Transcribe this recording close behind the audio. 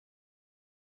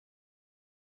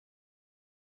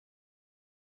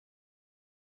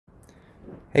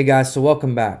Hey guys, so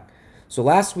welcome back. So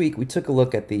last week we took a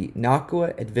look at the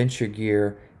Nocqua Adventure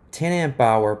Gear 10 amp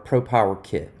hour Pro Power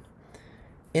Kit.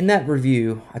 In that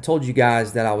review, I told you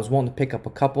guys that I was wanting to pick up a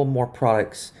couple more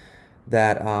products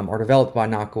that are developed by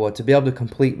Nocqua to be able to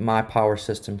complete my power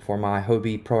system for my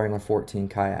Hobie Pro Angler 14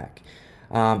 kayak.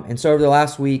 And so over the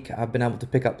last week, I've been able to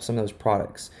pick up some of those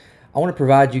products. I want to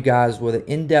provide you guys with an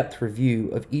in-depth review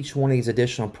of each one of these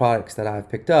additional products that I've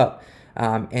picked up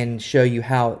and show you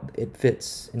how it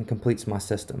fits and completes my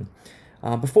system.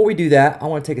 Before we do that, I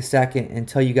want to take a second and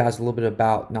tell you guys a little bit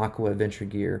about Nocqua Adventure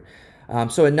Gear.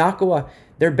 So at Nocqua,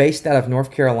 they're based out of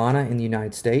North Carolina in the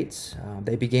United States.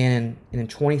 They began in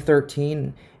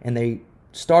 2013, and they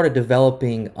started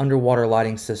developing underwater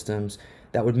lighting systems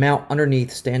that would mount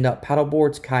underneath stand-up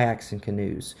paddleboards, kayaks, and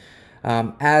canoes.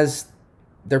 As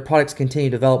their products continue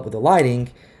to develop with the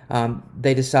lighting,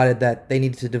 they decided that they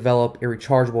needed to develop a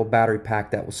rechargeable battery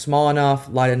pack that was small enough,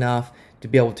 light enough to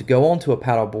be able to go onto a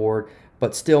paddleboard,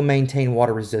 but still maintain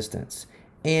water resistance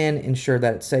and ensure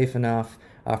that it's safe enough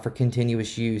for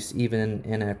continuous use even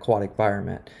in an aquatic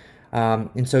environment.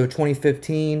 And so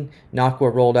 2015,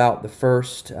 Nocqua rolled out the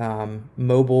first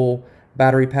mobile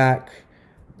battery pack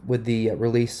with the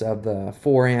release of the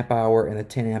 4 amp hour and the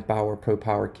 10 amp hour Pro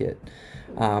Power Kit.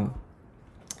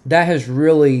 That has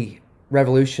really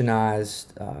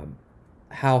revolutionized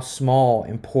how small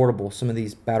and portable some of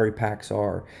these battery packs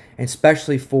are, and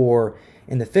especially for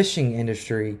in the fishing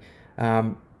industry.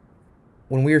 When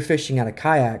we are fishing out of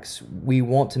kayaks, we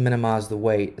want to minimize the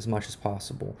weight as much as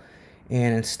possible.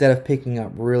 And instead of picking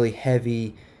up really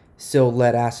heavy sealed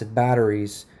lead acid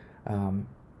batteries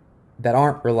that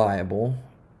aren't reliable,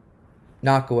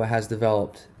 Nocqua has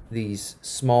developed these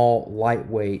small,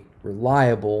 lightweight,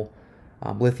 reliable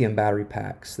lithium battery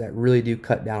packs that really do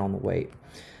cut down on the weight.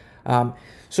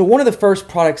 So one of the first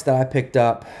products that I picked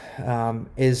up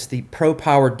is the Pro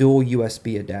Power Dual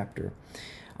USB adapter.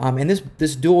 And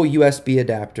this dual USB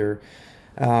adapter,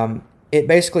 it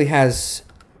basically has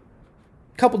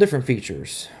a couple different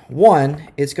features. One,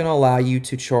 it's going to allow you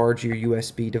to charge your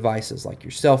USB devices like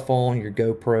your cell phone, your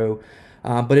GoPro,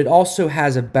 but it also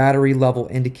has a battery level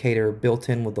indicator built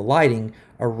in with the lighting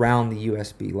around the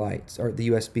USB lights or the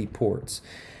USB ports.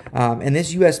 And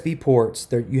this USB ports,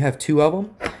 you have two of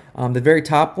them. The very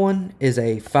top one is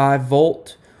a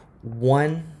 5-volt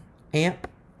 1 amp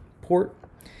port,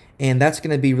 and that's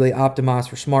going to be really optimized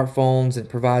for smartphones and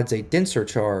provides a denser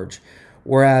charge,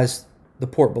 whereas the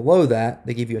port below that,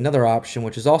 they give you another option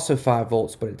which is also 5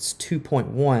 volts, but it's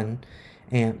 2.1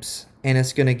 amps, and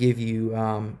it's going to give you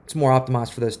it's more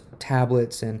optimized for those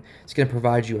tablets, and it's going to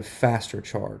provide you a faster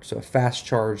charge, so a fast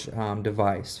charge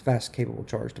device, fast capable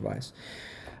charge device.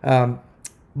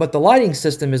 But the lighting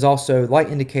system is also, light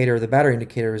indicator, the battery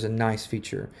indicator is a nice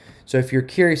feature. So if you're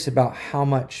curious about how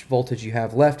much voltage you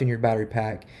have left in your battery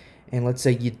pack, and let's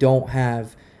say you don't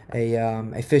have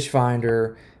a fish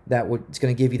finder it's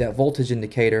going to give you that voltage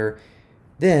indicator,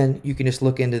 then you can just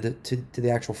look into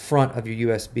the actual front of your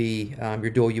USB,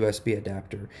 your dual USB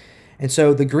adapter. And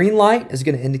so the green light is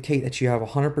going to indicate that you have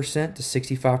 100% to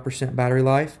 65% battery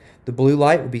life. The blue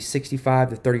light will be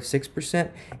 65 to 36%,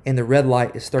 and the red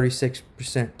light is 36%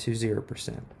 to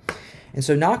 0%. And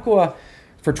so Nocqua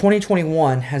for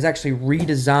 2021 has actually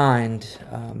redesigned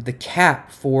the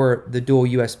cap for the dual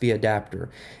USB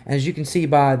adapter. And as you can see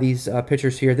by these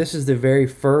pictures here, this is the very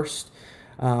first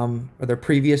or the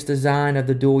previous design of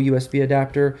the dual USB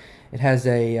adapter. It has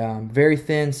a very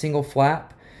thin single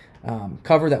flap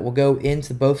cover that will go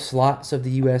into both slots of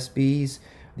the USBs,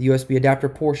 the USB adapter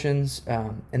portions,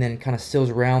 and then kind of seals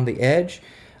around the edge.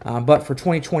 But for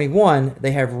 2021,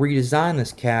 they have redesigned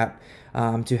this cap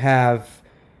to have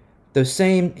those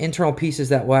same internal pieces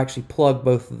that will actually plug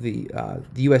both of the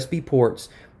USB ports,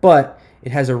 but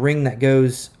it has a ring that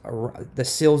goes that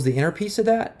seals the inner piece of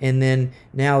that, and then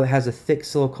now it has a thick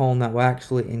silicone that will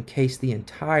actually encase the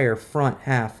entire front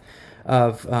half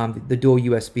of the dual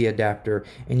USB adapter,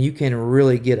 and you can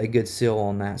really get a good seal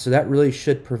on that. So that really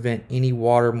should prevent any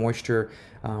water, moisture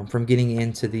from getting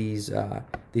into these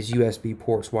USB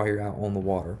ports while you're out on the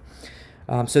water.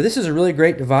 So this is a really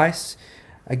great device.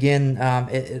 Again,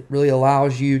 it really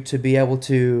allows you to be able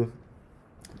to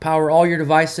power all your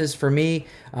devices. For me,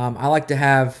 I like to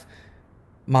have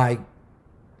my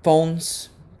phones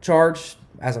charged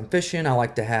as I'm fishing. I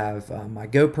like to have my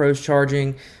GoPros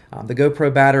charging. The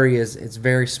GoPro battery it's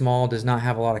very small, does not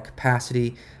have a lot of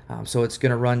capacity, so it's going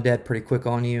to run dead pretty quick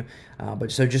on you.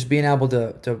 But so just being able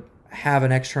to have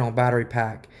an external battery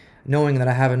pack, knowing that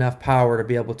I have enough power to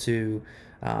be able to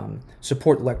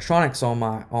support electronics on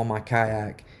my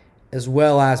kayak, as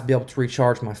well as be able to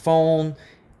recharge my phone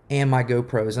and my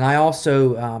GoPros. And I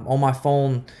also, on my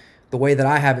phone, the way that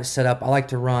I have it set up, I like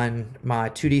to run my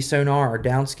 2D sonar or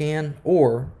down scan,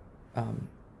 or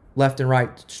left and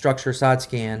right structure side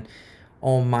scan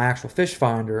on my actual fish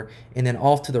finder, and then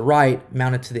off to the right,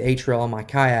 mounted to the H-rail on my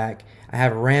kayak, I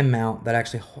have a RAM mount that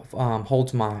actually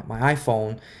holds my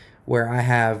iPhone, where I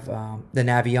have the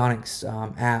Navionics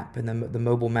app and the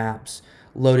mobile maps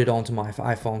loaded onto my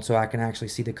iPhone, so I can actually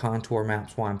see the contour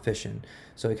maps while I'm fishing.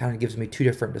 So it kind of gives me two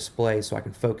different displays, so I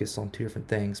can focus on two different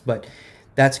things. But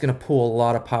that's going to pull a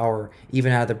lot of power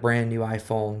even out of the brand new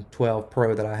iPhone 12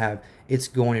 Pro that I have. It's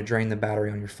going to drain the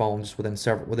battery on your phone just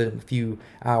within a few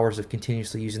hours of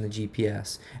continuously using the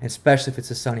GPS. And especially if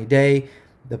it's a sunny day,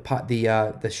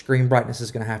 the screen brightness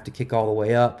is going to have to kick all the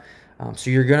way up. So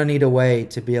you're going to need a way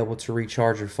to be able to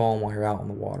recharge your phone while you're out on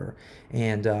the water.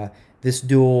 And this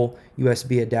dual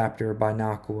USB adapter by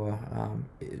Nocqua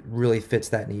it really fits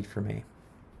that need for me.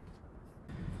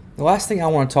 The last thing I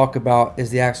want to talk about is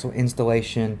the actual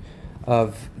installation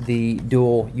of the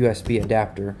dual USB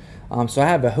adapter. So I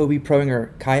have a Hobie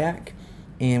Proinger kayak,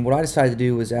 and what I decided to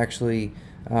do was actually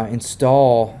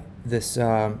install this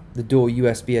the dual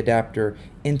USB adapter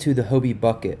into the Hobie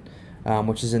bucket,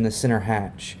 which is in the center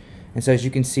hatch. And so as you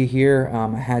can see here,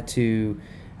 I had to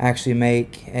actually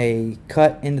make a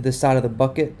cut into the side of the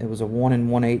bucket. It was a 1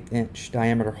 1/8 inch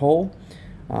diameter hole.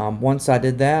 Once I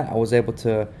did that, I was able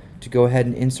to go ahead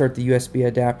and insert the USB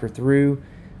adapter through.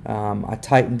 I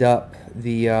tightened up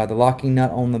the locking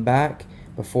nut on the back.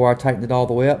 Before I tightened it all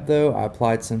the way up though, I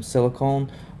applied some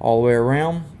silicone all the way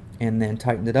around and then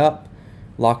tightened it up,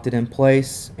 locked it in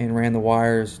place, and ran the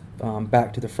wires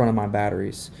back to the front of my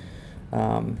batteries.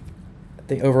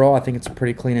 Overall, I think it's a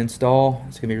pretty clean install.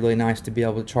 It's going to be really nice to be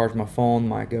able to charge my phone,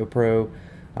 my GoPro,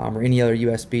 or any other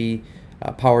USB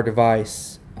power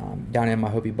device down in my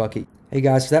Hobie bucket. Hey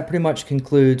guys, so that pretty much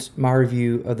concludes my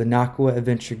review of the Nocqua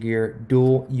Adventure Gear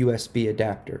dual USB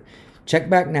adapter. Check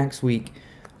back next week.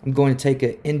 I'm going to take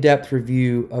an in-depth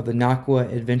review of the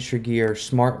Nocqua Adventure Gear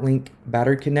Smart Link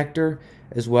battery connector,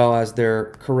 as well as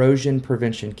their corrosion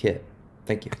prevention kit.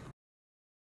 Thank you.